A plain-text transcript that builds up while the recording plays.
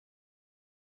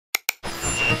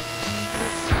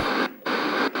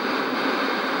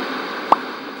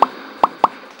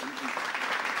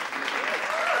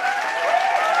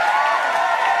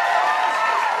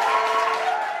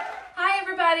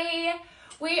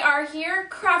are here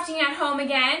crafting at home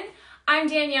again. I'm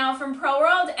Danielle from Pro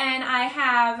World, and I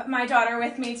have my daughter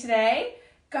with me today.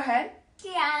 Go ahead.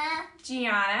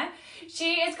 Gianna.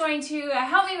 She is going to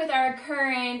help me with our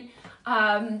current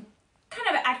kind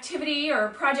of activity or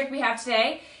project we have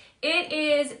today. It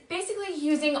is basically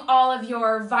using all of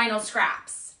your vinyl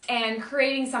scraps and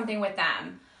creating something with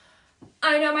them.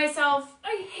 I know myself,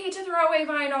 I hate to throw away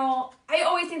vinyl. I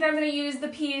always think that I'm going to use the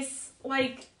piece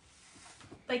like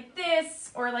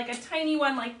this, or like a tiny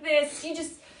one like this.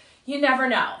 You never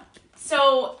know.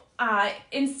 So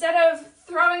instead of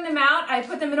throwing them out, I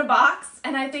put them in a box,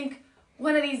 and I think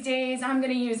one of these days I'm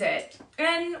going to use it.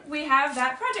 And we have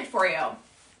that project for you.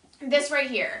 This right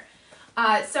here.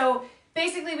 So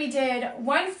basically we did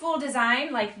one full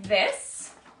design like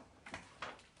this.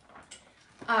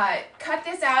 Cut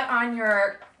this out on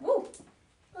your, woo.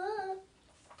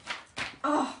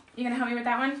 Oh, you gonna help me with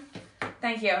that one?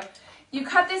 Thank you. You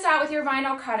cut this out with your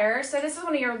vinyl cutter. So this is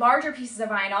one of your larger pieces of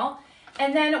vinyl.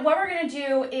 And then what we're gonna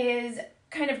do is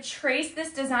kind of trace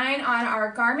this design on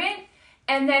our garment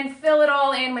and then fill it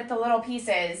all in with the little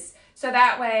pieces. So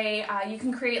that way you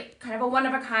can create kind of a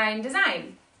one-of-a-kind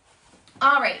design.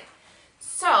 All right,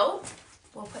 so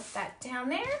we'll put that down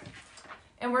there.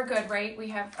 And we're good, right? We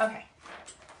have, okay.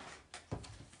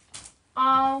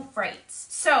 All right,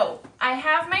 so I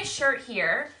have my shirt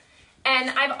here, and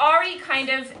I've already kind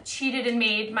of cheated and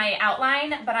made my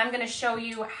outline, but I'm gonna show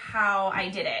you how I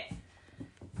did it.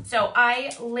 So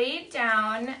I laid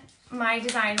down my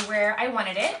design where I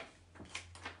wanted it,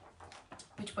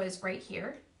 which was right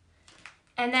here.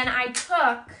 And then I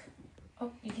took,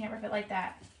 oh, you can't rip it like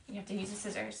that. You have to use the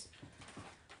scissors.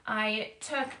 I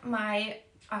took my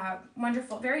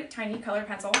wonderful, very tiny color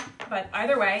pencil, but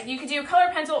either way, you could do color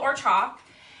pencil or chalk.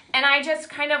 And I just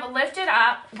kind of lifted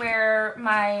up where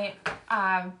my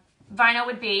vinyl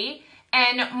would be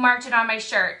and marked it on my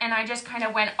shirt. And I just kind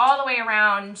of went all the way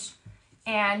around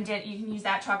and you can use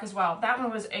that chalk as well. That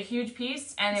one was a huge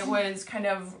piece, and it was kind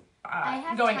of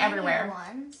going everywhere.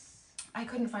 Ones. I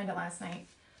couldn't find it last night.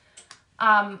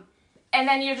 And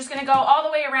then you're just gonna go all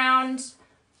the way around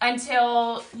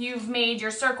until you've made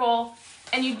your circle.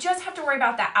 And you just have to worry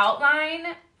about the outline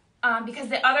because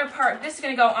the other part, this is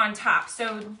gonna go on top.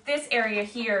 So this area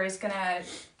here is gonna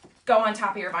go on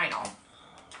top of your vinyl.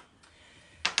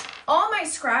 All my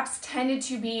scraps tended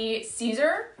to be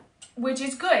Caesar, which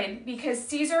is good because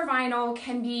Caesar vinyl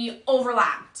can be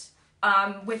overlapped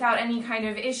without any kind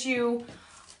of issue.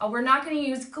 We're not gonna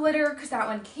use glitter because that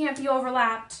one can't be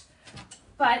overlapped,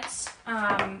 but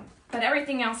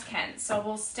everything else can, so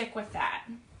we'll stick with that.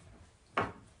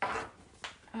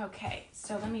 Okay,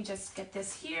 so let me just get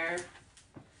this here.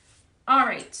 All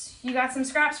right, you got some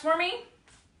scraps for me?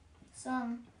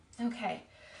 Some. Okay,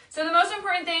 so the most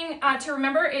important thing to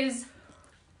remember is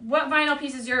what vinyl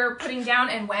pieces you're putting down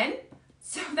and when,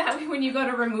 so that way when you go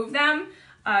to remove them,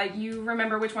 you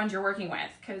remember which ones you're working with,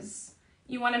 because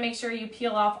you want to make sure you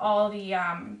peel off all the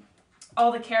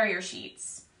carrier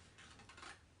sheets.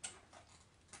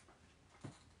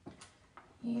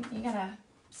 You gotta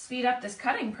speed up this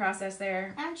cutting process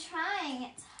there. I'm trying.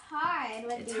 It's hard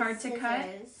with It's these hard to cut?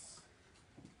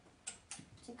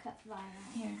 To cut vinyl.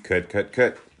 Here. Cut. Cut.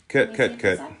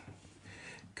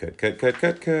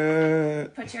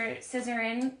 Put your scissor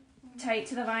in tight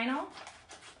to the vinyl,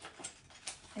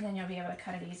 and then you'll be able to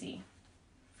cut it easy.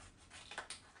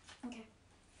 Okay.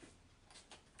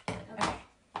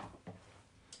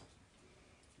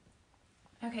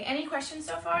 Okay, any questions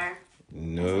so far?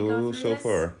 No, so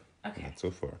far. Okay. Not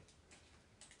so far.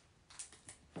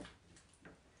 All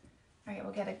right,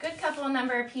 we'll get a good couple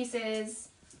number of pieces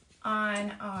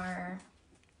on our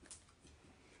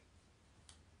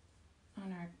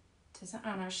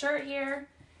shirt here.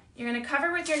 You're gonna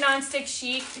cover with your nonstick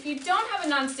sheet. If you don't have a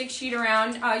nonstick sheet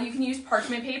around, you can use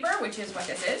parchment paper, which is what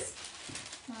this is.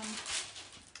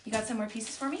 You got some more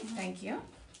pieces for me? Thank you.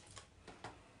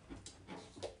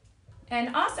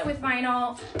 And also with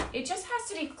vinyl, it just has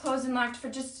to be closed and locked for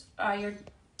just, your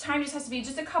time just has to be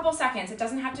just a couple seconds. It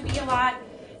doesn't have to be a lot.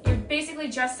 You're basically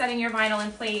just setting your vinyl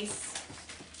in place.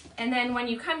 And then when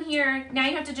you come here, now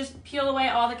you have to just peel away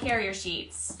all the carrier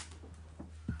sheets.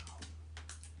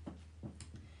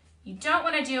 You don't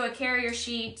want to do a carrier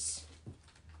sheet.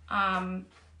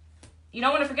 You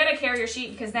don't want to forget a carrier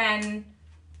sheet because then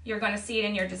you're going to see it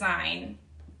in your design.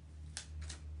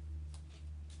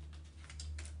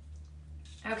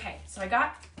 Okay, so I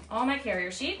got all my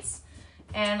carrier sheets,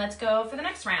 and let's go for the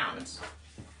next round.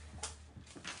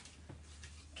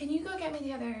 Can you go get me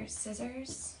the other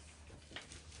scissors,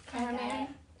 cameraman?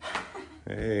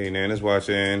 Hey, Nana's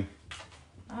watching.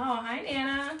 Oh, hi,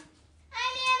 Nana.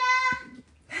 Hi,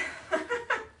 Nana.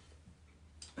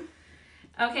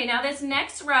 Okay, now this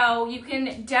next row, you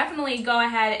can definitely go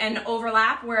ahead and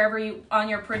overlap wherever you, on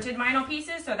your printed vinyl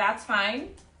pieces, so that's fine.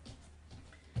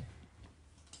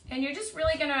 And you're just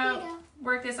really gonna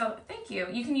work this out. Thank you.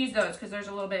 You can use those because there's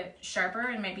a little bit sharper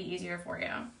and might be easier for you.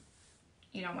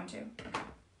 You don't want to? Okay.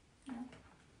 No.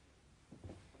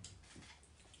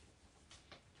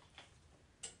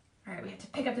 All right, we have to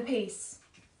pick up the pace.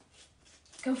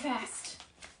 Go fast.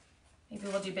 Maybe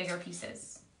we'll do bigger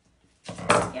pieces.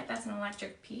 Yep, that's an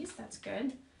electric piece. That's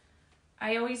good.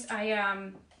 I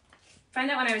find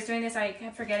that when I was doing this, I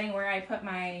kept forgetting where I put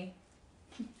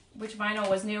which vinyl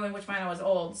was new and which vinyl was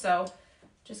old. So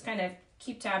just kind of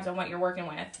keep tabs on what you're working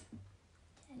with.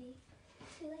 Daddy,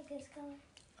 do you like this color?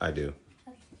 I do.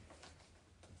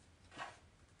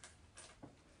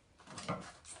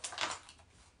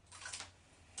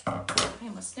 I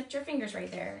almost snipped your fingers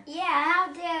right there. Yeah,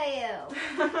 how dare you?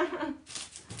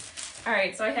 All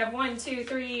right, so I have 1, 2,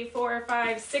 3, 4,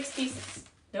 5, 6 pieces.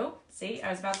 Nope, see,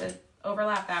 I was about to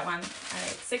overlap that one. All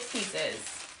right, 6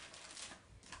 pieces.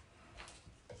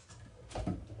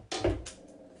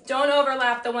 Don't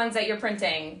overlap the ones that you're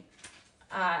printing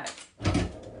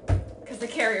because the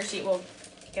carrier sheet will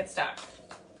get stuck.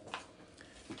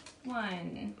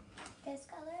 1, This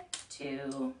color?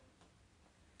 2,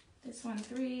 this one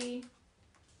 3,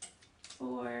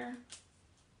 4,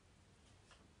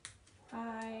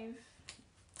 5.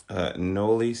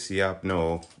 Noli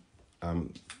Siapno.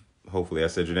 Hopefully I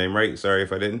said your name right. Sorry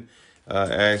if I didn't.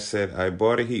 I said I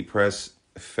bought a heat press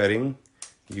fetting.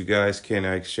 You guys can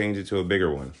exchange it to a bigger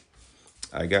one.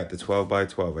 I got the 12 by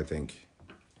 12, I think.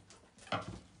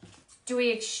 Do we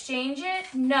exchange it?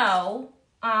 No.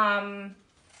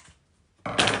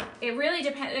 It really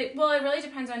depends. Well, it really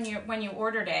depends on when you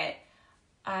ordered it.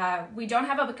 We don't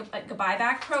have a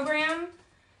buyback program,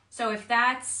 so if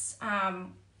that's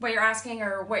what you're asking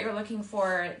or what you're looking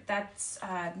for, that's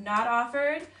not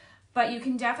offered. But you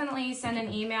can definitely send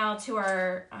an email to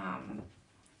our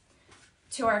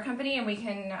company, and we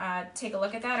can take a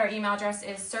look at that. Our email address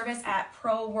is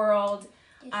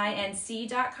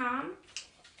service@proworldinc.com,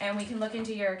 and we can look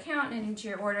into your account and into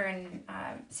your order and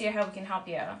see how we can help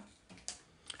you.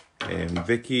 And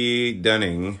Vicky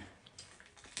Dunning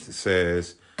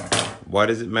says, why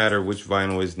does it matter which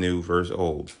vinyl is new versus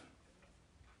old?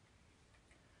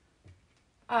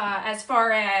 As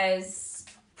far as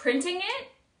printing it,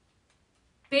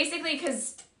 basically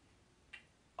because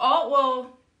all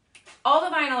the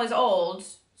vinyl is old,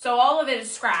 so all of it is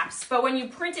scraps. But when you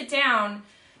print it down,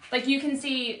 like you can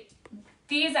see,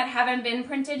 these that haven't been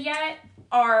printed yet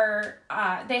are,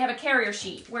 they have a carrier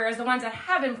sheet, whereas the ones that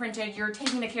have been printed, you're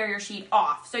taking the carrier sheet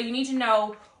off. So you need to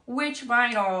know which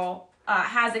vinyl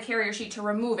has the carrier sheet to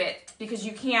remove it, because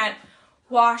you can't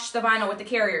wash the vinyl with the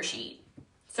carrier sheet.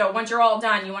 So once you're all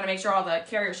done, you want to make sure all the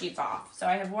carrier sheet's off. So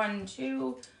I have 1,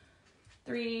 2,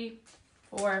 3,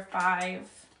 4, 5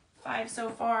 so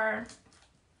far.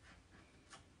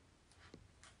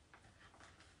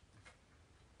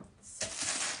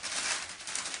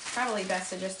 6. Probably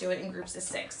best to just do it in groups of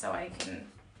 6 so I can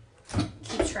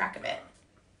keep track of it.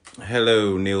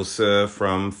 Hello, Nilsa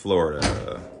from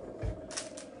Florida.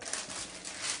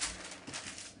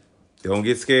 Don't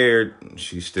get scared.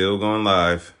 She's still going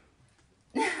live.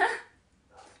 2.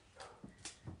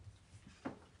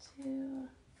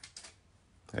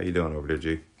 How you doing over there,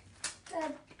 G?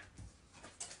 Good.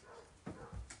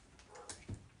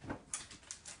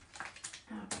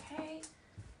 Okay.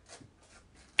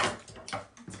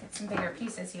 Let's get some bigger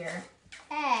pieces here.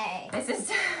 Hey. This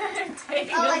is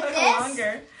taking Oh, a like little this?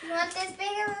 longer. You want this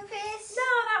bigger of a piece? No,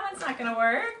 that one's not gonna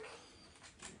work.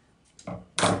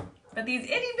 But these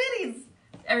itty bitties,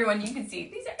 everyone, you can see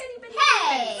these are itty bitty.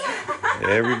 Hey.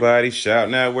 Everybody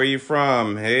shouting out where you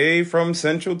from. Hey, from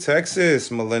Central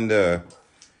Texas, Melinda.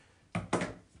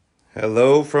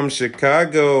 Hello from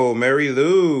Chicago, Mary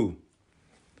Lou.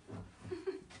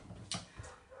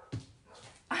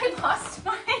 I lost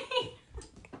my.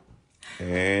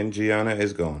 And Gianna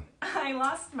is gone. I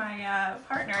lost my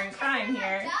partner in crime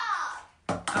here.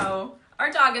 Dog. Oh,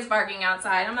 our dog is barking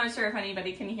outside. I'm not sure if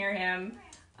anybody can hear him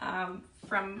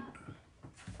from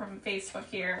Facebook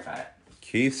here, but.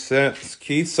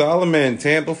 Keith Solomon,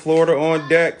 Tampa, Florida on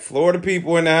deck. Florida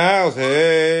people in the house.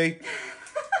 Hey.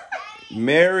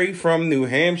 Mary from New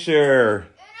Hampshire.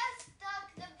 You're not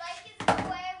stuck. The bike is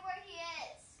wherever he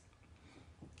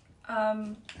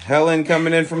is. Helen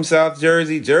coming in from South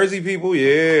Jersey. Jersey people,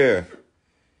 yeah.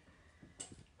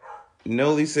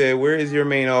 Noli said, where is your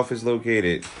main office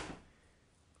located?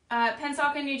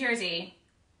 Pensacola, New Jersey.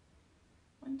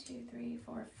 1, 2, 3,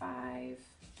 4, 5.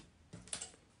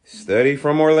 Study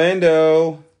from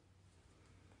Orlando.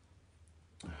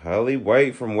 Holly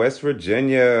White from West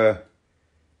Virginia.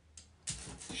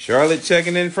 Charlotte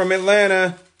checking in from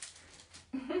Atlanta.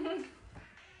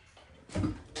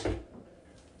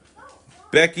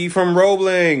 Becky from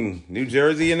Roebling, New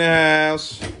Jersey in the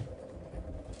house.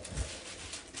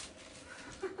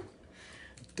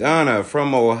 Donna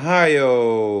from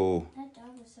Ohio. That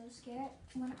dog was so scared.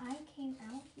 When I came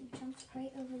out, he jumped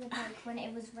right over the bike when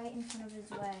it was right in front of his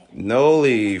way.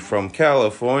 Noli from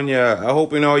California. I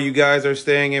hope all you guys are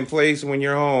staying in place when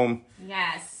you're home.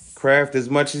 Yes. Craft as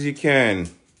much as you can.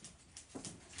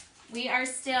 We are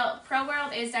still, Pro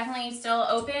World is definitely still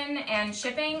open and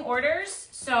shipping orders.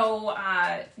 So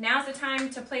now's the time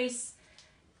to place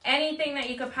anything that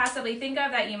you could possibly think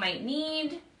of that you might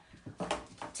need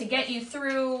to get you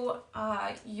through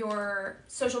your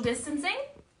social distancing.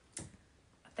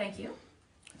 Thank you.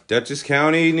 Dutchess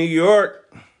County, New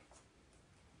York.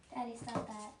 Daddy, stop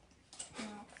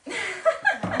that.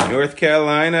 No. North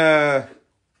Carolina.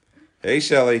 Hey,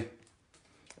 Shelly.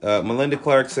 Melinda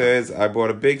Clark says, I bought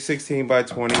a big 16 by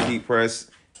 20 heat press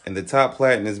and the top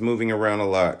platen is moving around a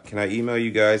lot. Can I email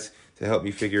you guys to help me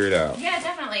figure it out? Yeah,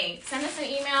 definitely. Send us an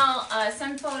email,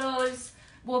 send photos.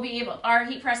 We'll be able, our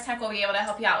heat press tech will be able to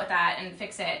help you out with that and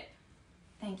fix it.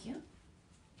 Thank you.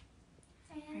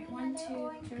 All right, 1,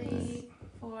 2, 3,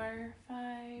 4,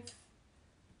 5.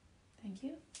 Thank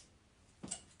you.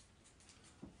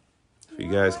 So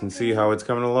you guys can see how it's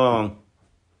coming along.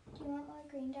 Do you want more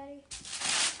green, Daddy?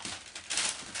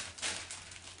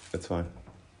 That's fine.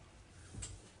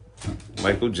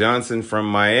 Michael Johnson from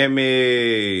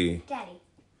Miami. Daddy,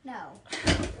 no.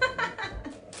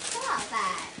 Stop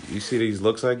that. You see these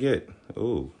looks I get?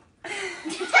 Ooh.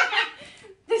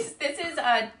 This is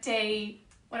day,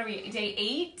 what are we, day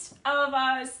 8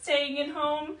 of staying in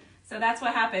home. So that's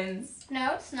what happens.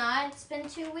 No, it's not. It's been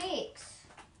 2 weeks.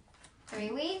 3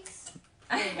 weeks?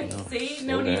 See, slow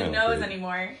no one even down, knows kid.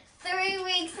 anymore. 3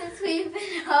 weeks since we've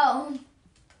been home.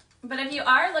 But if you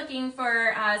are looking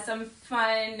for some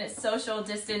fun social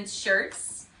distance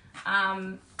shirts,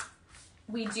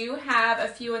 we do have a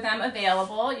few of them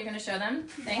available. You're going to show them.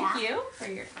 Thank you for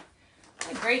your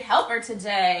what a great helper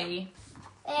today.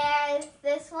 There's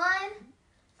this one.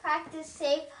 Practice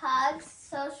safe hugs,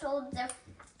 social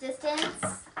distance.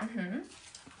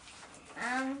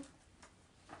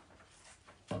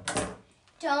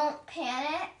 Don't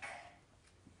panic.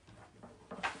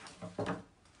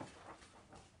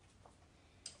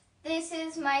 This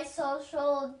is my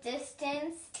social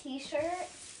distance t-shirt.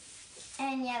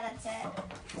 And yeah, that's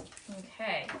it.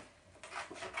 Okay.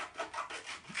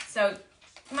 So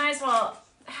might as well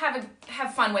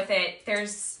have fun with it.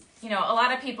 There's, a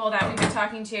lot of people that we've been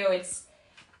talking to,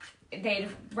 they'd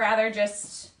rather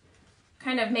just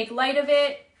kind of make light of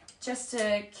it just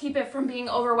to keep it from being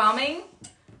overwhelming.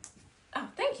 Oh,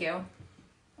 thank you.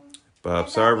 Bob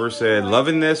Sarver said,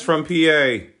 loving this from PA.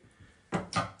 Wait,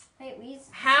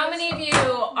 How many of you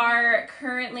are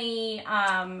currently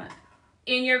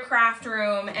in your craft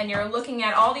room and you're looking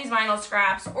at all these vinyl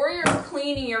scraps, or you're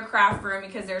cleaning your craft room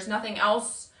because there's nothing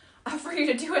else for you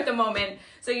to do at the moment?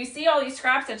 So you see all these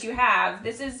scraps that you have.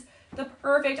 This is the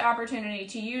perfect opportunity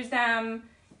to use them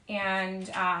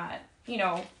and,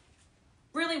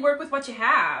 really work with what you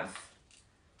have.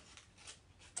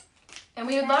 And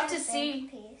we would love to see...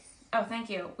 Oh, thank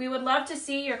you. We would love to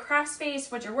see your craft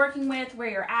space, what you're working with, where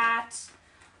you're at.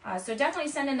 So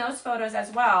definitely send in those photos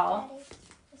as well.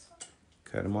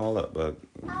 Cut them all up, Bug.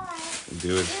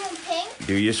 Do it. Even pink?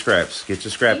 Do your scraps. Get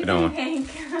your scrapping Even on. pink.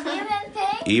 Even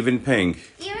pink? Even pink.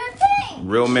 Even pink?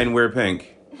 Real men wear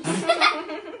pink. No,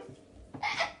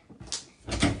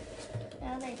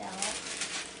 they don't.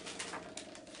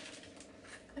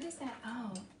 What is that?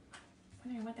 Oh,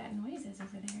 wondering what that noise is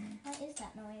over there. What is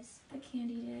that noise? The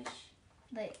candy dish.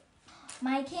 Like,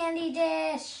 my candy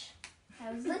dish.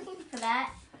 I was looking for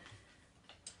that.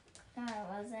 No, it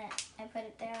wasn't. I put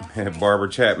it there last night. Barbara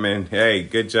Chapman. Hey,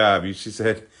 good job. She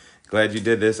said, glad you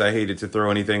did this. I hated to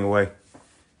throw anything away.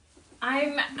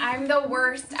 I'm the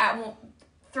worst at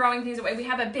throwing things away. We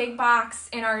have a big box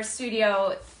in our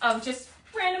studio of just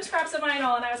random scraps of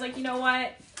vinyl, and I was like, you know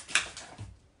what?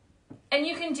 And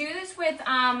you can do this with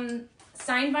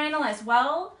signed vinyl as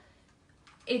well.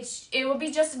 It will be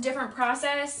just a different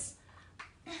process.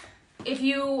 If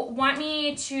you want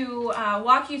me to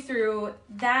walk you through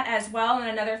that as well in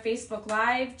another Facebook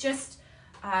Live, just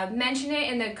mention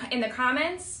it in the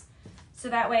comments. So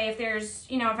that way, if there's,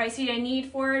 if I see a need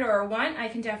for it or a want, I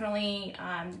can definitely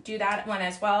do that one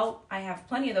as well. I have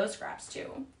plenty of those scraps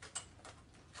too.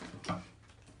 You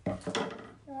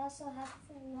also have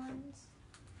the ones.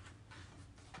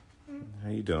 How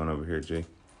you doing over here, Jay?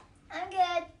 I'm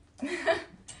good.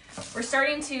 we're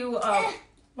starting to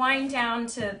wind down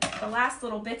to the last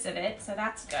little bits of it, so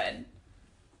that's good.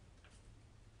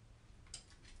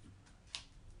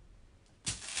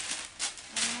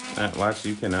 Watch,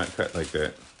 you cannot cut like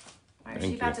that. Are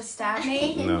you about to stab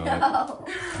me? No. No.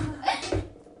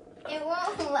 It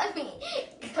won't let me.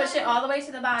 Push it all the way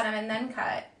to the bottom and then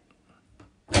cut.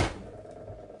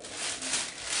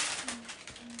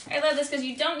 I love this because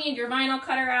you don't need your vinyl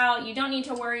cutter out. You don't need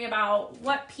to worry about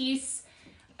what piece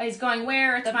is going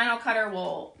where. The vinyl cutter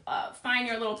will find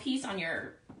your little piece on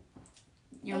your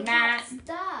mat. It got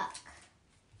stuck.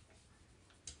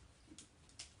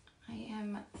 I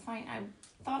am fine. I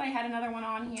thought I had another one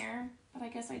on here, but I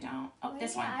guess I don't. Oh,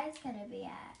 this one. Where's the eyes gonna be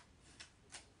at?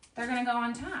 They're gonna go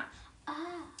on top.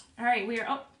 Ah. All right, we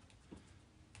are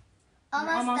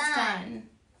almost done.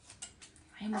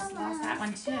 I almost lost that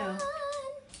one too. Done.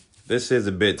 This is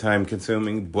a bit time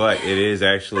consuming, but it is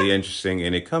actually interesting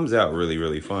and it comes out really,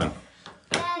 really fun.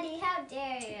 Daddy, how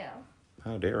dare you?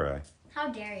 How dare I? How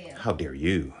dare you? How dare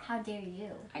you? How dare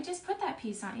you? I just put that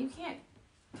piece on. You can't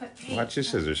put. Watch your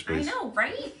scissors, I please. know,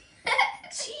 right?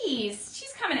 Jeez,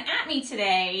 she's coming at me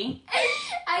today.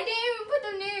 I didn't even put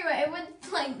them near you. It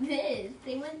went like this.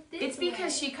 They went this It's way.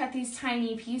 because she cut these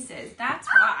tiny pieces. That's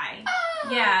why.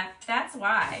 Yeah, that's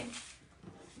why.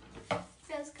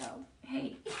 Let's go.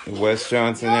 Hey. Wes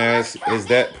Johnson asks, is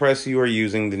that press you are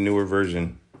using the newer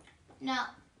version? No.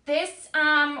 This,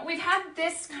 we've had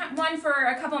this one for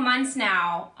a couple months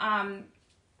now.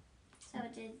 So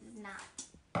it is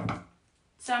not.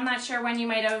 So I'm not sure when you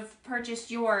might have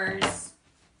purchased yours,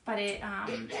 but it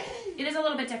is a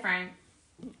little bit different.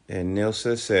 And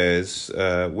Nilsa says,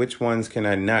 which ones can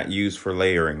I not use for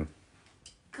layering?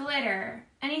 Glitter.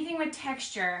 Anything with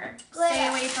texture. Glitter. Stay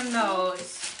away from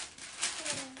those.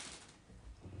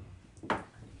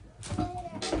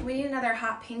 We need another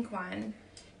hot pink one.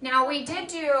 Now, we did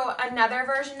do another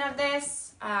version of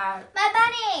this. My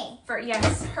bunny. For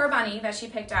yes, her bunny that she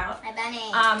picked out. My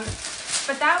bunny.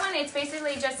 But that one, it's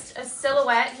basically just a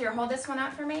silhouette. Here, hold this one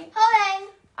up for me. Holding.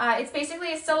 It's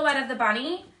basically a silhouette of the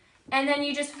bunny, and then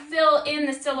you just fill in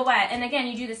the silhouette. And again,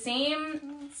 you do the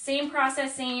same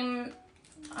process, same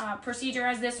procedure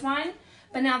as this one,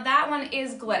 but now that one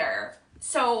is glitter.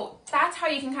 So that's how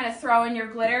you can kind of throw in your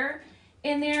glitter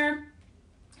in there.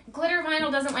 Glitter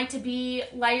vinyl doesn't like to be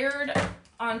layered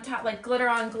on top, like glitter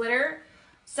on glitter.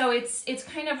 So it's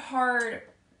kind of hard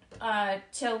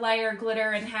to layer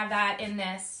glitter and have that in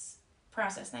this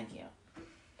process. Thank you.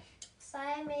 So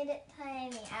I made it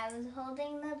tiny. I was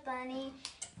holding the bunny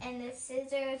and the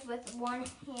scissors with one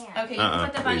hand. Okay, you can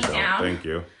put the bunny please don't. down. Thank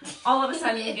you. All of a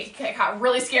sudden, it got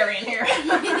really scary in here.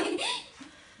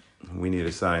 We need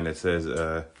a sign that says,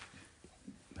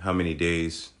 how many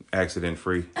days accident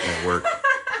free at work.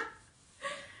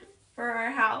 For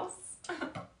our house.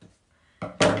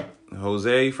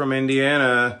 Jose from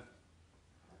Indiana.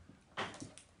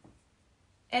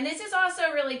 And this is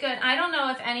also really good. I don't know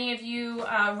if any of you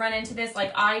run into this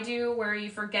like I do, where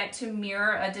you forget to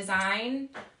mirror a design.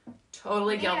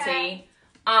 Totally guilty.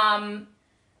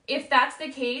 If that's the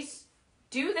case,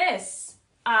 do this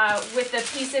with the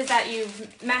pieces that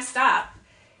you've messed up.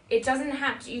 It doesn't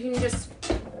have to, you can just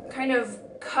kind of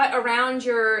cut around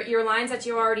your lines that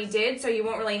you already did, so you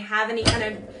won't really have any kind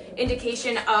of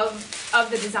indication of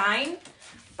the design.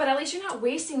 But at least you're not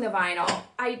wasting the vinyl.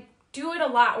 I do it a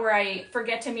lot where I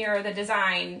forget to mirror the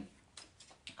design,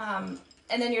 and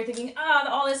then you're thinking, oh,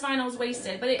 all this vinyl is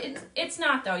wasted. But it's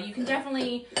not, though. You can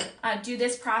definitely do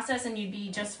this process and you'd be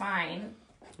just fine.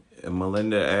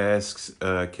 Melinda asks,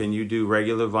 can you do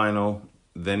regular vinyl,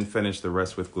 then finish the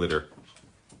rest with glitter?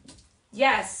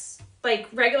 Yes. Like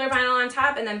regular vinyl on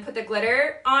top and then put the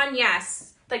glitter on,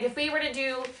 yes. Like if we were to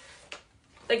do,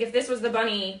 like if this was the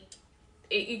bunny,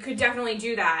 you could definitely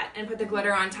do that and put the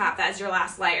glitter on top. That's your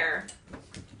last layer.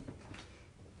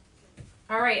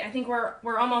 All right, I think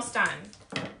we're almost done.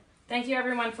 Thank you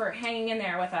everyone for hanging in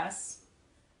there with us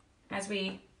as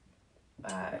we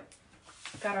got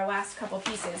our last couple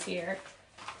pieces here.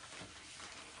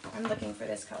 I'm looking for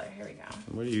this color. Here we go.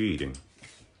 What are you eating?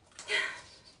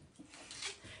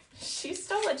 She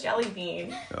stole a jelly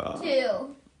bean. Oh.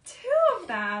 Two. Two of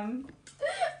them.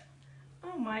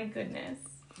 Oh my goodness.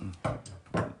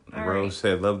 All Rose right.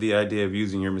 said, love the idea of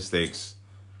using your mistakes.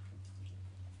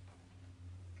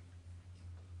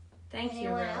 Thank you,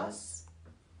 Anyone Rose. else?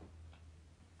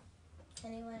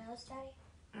 Anyone else,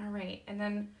 Daddy? All right, and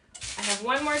then I have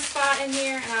one more spot in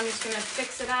here, and I'm just gonna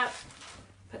fix it up.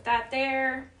 Put that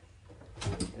there.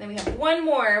 And then we have one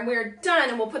more, and we're done,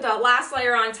 and we'll put the last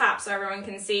layer on top so everyone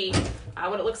can see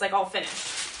what it looks like all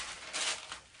finished.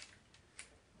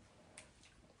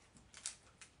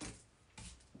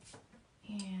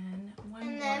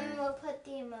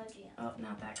 emoji on. Oh,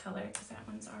 not that color, because that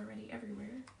one's already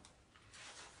everywhere.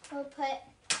 We'll put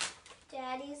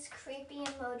Daddy's creepy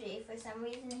emoji for some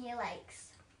reason he likes.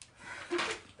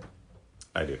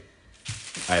 I do.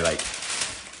 I like.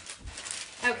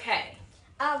 Okay.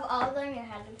 Of all of them, you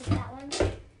had to pick that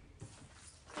one.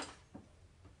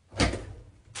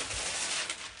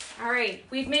 All right,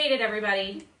 we've made it,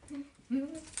 everybody.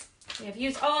 We have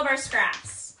used all of our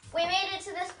scraps. We made it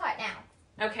to this part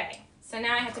now. Okay, so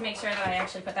now I have to make sure that I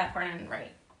actually put that part in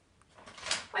right.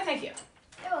 Why, thank you.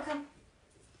 You're welcome.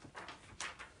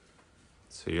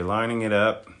 So you're lining it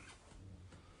up.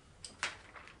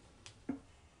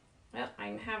 Well, I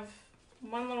have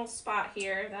one little spot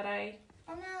here that I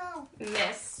Oh no.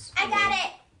 missed. I got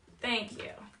it. Thank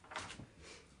you.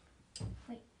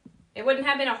 Wait. It wouldn't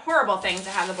have been a horrible thing to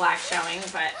have the black showing,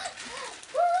 but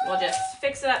we'll just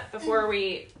fix it up before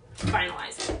we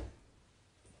finalize it.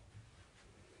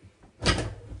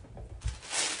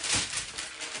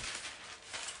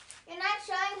 You're not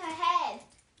showing her head.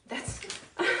 That's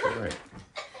Right.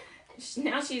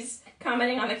 now she's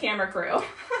commenting on the camera crew. All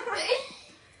right.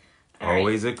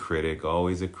 Always a critic.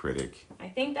 Always a critic. I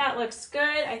think that looks good.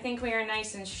 I think we are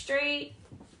nice and straight.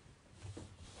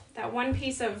 That one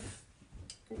piece of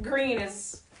green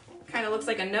is kind of looks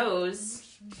like a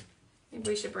nose. Maybe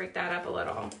we should break that up a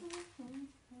little.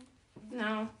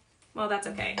 No? Well, that's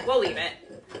okay. We'll leave it.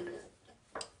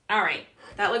 All right.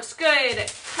 That looks good.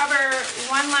 Cover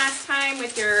one last time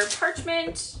with your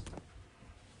parchment.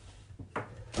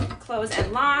 Close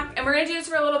and lock. And we're going to do this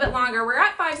for a little bit longer. We're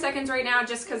at 5 seconds right now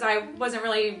just because I wasn't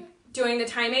really doing the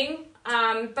timing.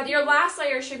 But your last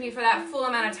layer should be for that full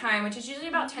amount of time, which is usually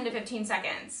about 10 to 15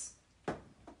 seconds.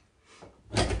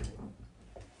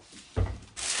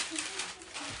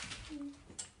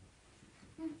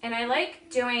 And I like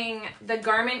doing the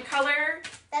garment color.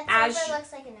 That As silver you-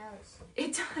 looks like a nose.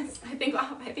 It does. I think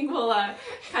we'll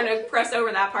kind of press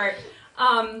over that part.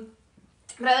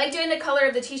 But I like doing the color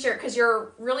of the t-shirt because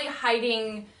you're really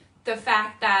hiding the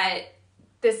fact that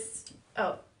this.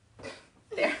 Oh,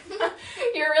 there.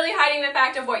 You're really hiding the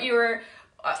fact of what you were,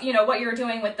 what you're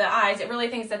doing with the eyes. It really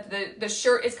thinks that the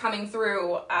shirt is coming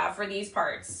through for these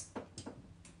parts.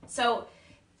 So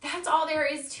that's all there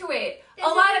is to it. A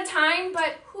lot of time,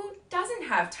 but who doesn't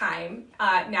have time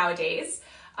nowadays?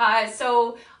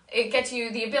 So it gets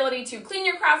you the ability to clean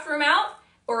your craft room out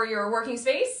or your working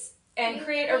space and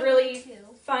create a really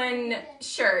fun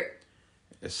shirt.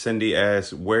 Cindy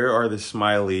asks, where are the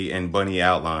smiley and bunny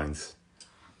outlines?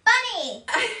 Bunny!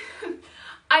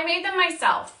 I made them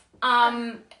myself.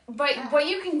 But what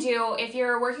you can do if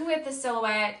you're working with the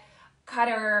Silhouette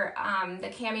Cutter, the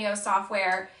Cameo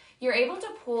software, you're able to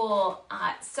pull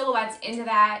silhouettes into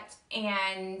that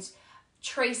and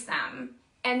trace them.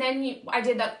 And then I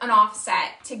did an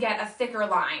offset to get a thicker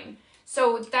line.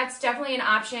 So that's definitely an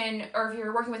option. Or if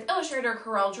you're working with Illustrator,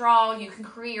 Corel Draw, you can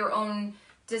create your own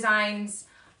designs.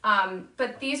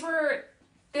 But this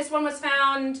one was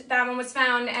found, that one was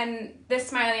found, and this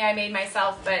smiley I made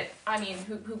myself. But I mean,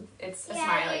 who it's a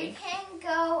smiley. You can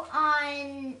go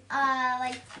on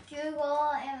like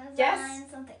Google, Amazon, Yes.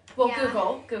 something. Well,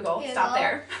 Yeah. Google, stop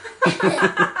there.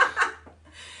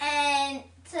 And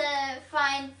to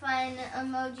find fun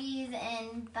emojis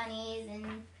and bunnies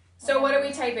and. So what did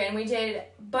we type in? We did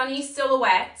bunny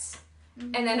silhouettes,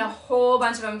 and then a whole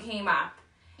bunch of them came up.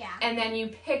 Yeah. And then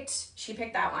she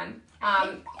picked that one.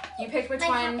 You picked which Like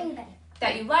one Hopping Bunny.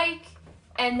 that you like,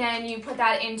 and then you put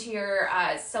that into your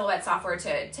Silhouette software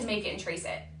to make it and trace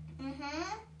it. Mhm.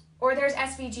 Or there's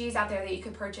SVGs out there that you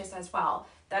could purchase as well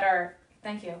that are,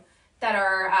 that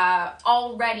are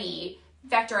already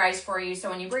vectorized for you. So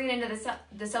when you bring it into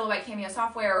the Silhouette Cameo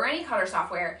software or any color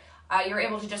software, you're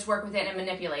able to just work with it and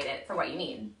manipulate it for what you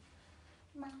need.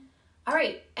 Mom, All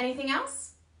right, anything else?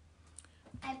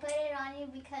 I put it on you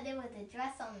because it was a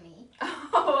dress on me.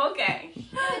 Oh, okay.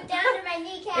 It was down to my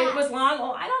kneecap. It was long.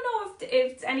 Well, I don't know if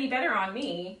it's any better on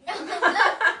me.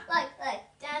 look,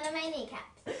 down to my kneecap.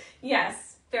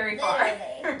 Yes, very far.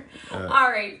 Literally.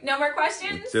 All right, no more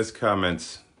questions? Just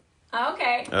comments.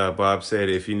 Okay. Bob said,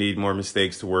 if you need more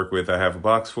mistakes to work with, I have a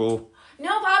box full.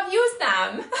 No, Bob, use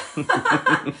them.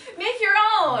 Make your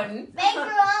own. Make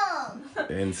your own.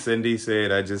 And Cindy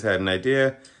said, I just had an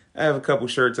idea. I have a couple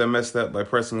shirts I messed up by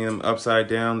pressing them upside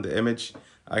down. The image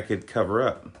I could cover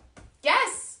up.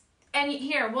 Yes. And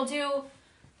here, we'll do,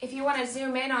 if you want to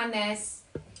zoom in on this,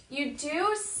 you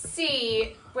do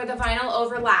see where the vinyl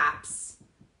overlaps.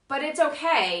 But it's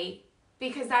okay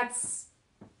because that's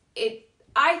it.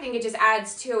 I think it just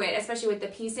adds to it, especially with the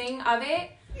piecing of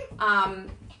it.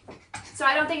 So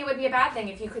I don't think it would be a bad thing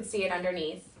if you could see it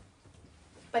underneath.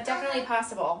 But definitely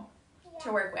possible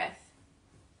to work with.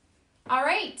 All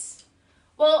right.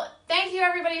 Well, thank you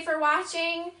everybody for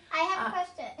watching. I have a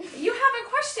question. You have a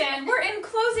question. We're in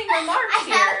closing remarks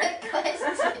here. I have a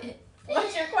question.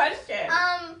 What's your question?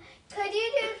 Could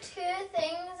you do 2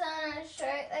 things on a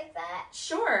shirt like that?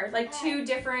 Sure, like 2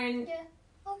 different Yeah.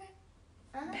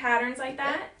 Okay. patterns like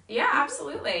that? Yeah,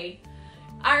 absolutely.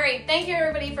 All right, thank you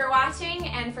everybody for watching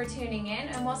and for tuning in,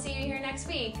 and we'll see you here next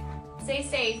week. Stay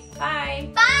safe. Bye.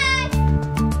 Bye.